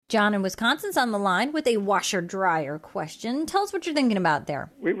John in Wisconsin's on the line with a washer-dryer question. Tell us what you're thinking about there.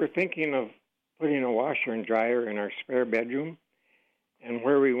 We were thinking of putting a washer and dryer in our spare bedroom, and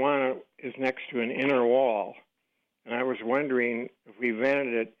where we want it is next to an inner wall. And I was wondering if we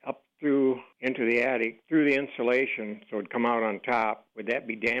vented it up through into the attic through the insulation so it'd come out on top, would that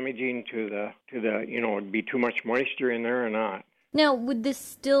be damaging to the would be too much moisture in there or not? Now, would this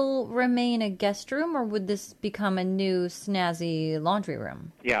still remain a guest room, or would this become a new snazzy laundry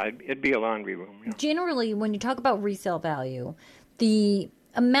room? Yeah, it'd be a laundry room. Yeah. Generally, when you talk about resale value, the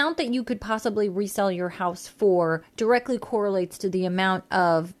amount that you could possibly resell your house for directly correlates to the amount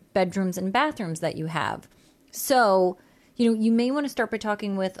of bedrooms and bathrooms that you have. So, you may want to start by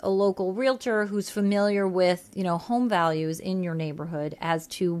talking with a local realtor who's familiar with, home values in your neighborhood as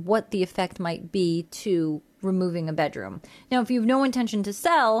to what the effect might be to removing a bedroom. Now, if you have no intention to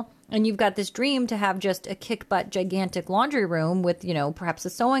sell and you've got this dream to have just a kick-butt gigantic laundry room with, perhaps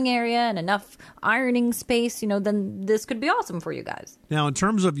a sewing area and enough ironing space, then this could be awesome for you guys. Now, in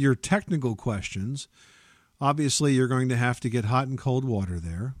terms of your technical questions, obviously you're going to have to get hot and cold water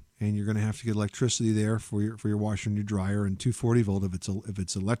there, and you're going to have to get electricity there for your washer and your dryer, and 240 volt if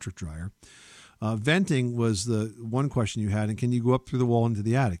it's electric dryer. Venting was the one question you had, and can you go up through the wall into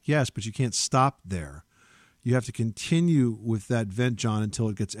the attic? Yes, but you can't stop there. You have to continue with that vent, John, until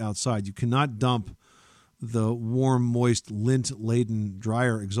it gets outside. You cannot dump the warm, moist, lint-laden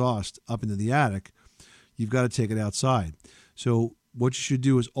dryer exhaust up into the attic. You've got to take it outside. So what you should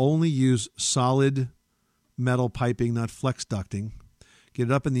do is only use solid metal piping, not flex ducting. Get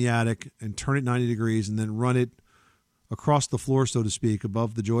it up in the attic and turn it 90 degrees and then run it across the floor, so to speak,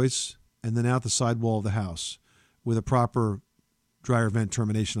 above the joists and then out the side wall of the house with a proper dryer vent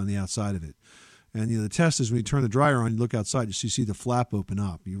termination on the outside of it. And the test is when you turn the dryer on, you look outside, you see the flap open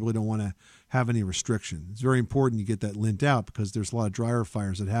up. You really don't want to have any restriction. It's very important you get that lint out because there's a lot of dryer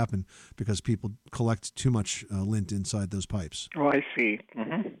fires that happen because people collect too much lint inside those pipes. Oh, I see.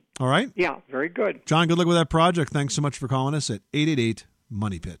 Mm-hmm. All right? Yeah, very good. John, good luck with that project. Thanks so much for calling us at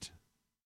 888-MONEY-PIT.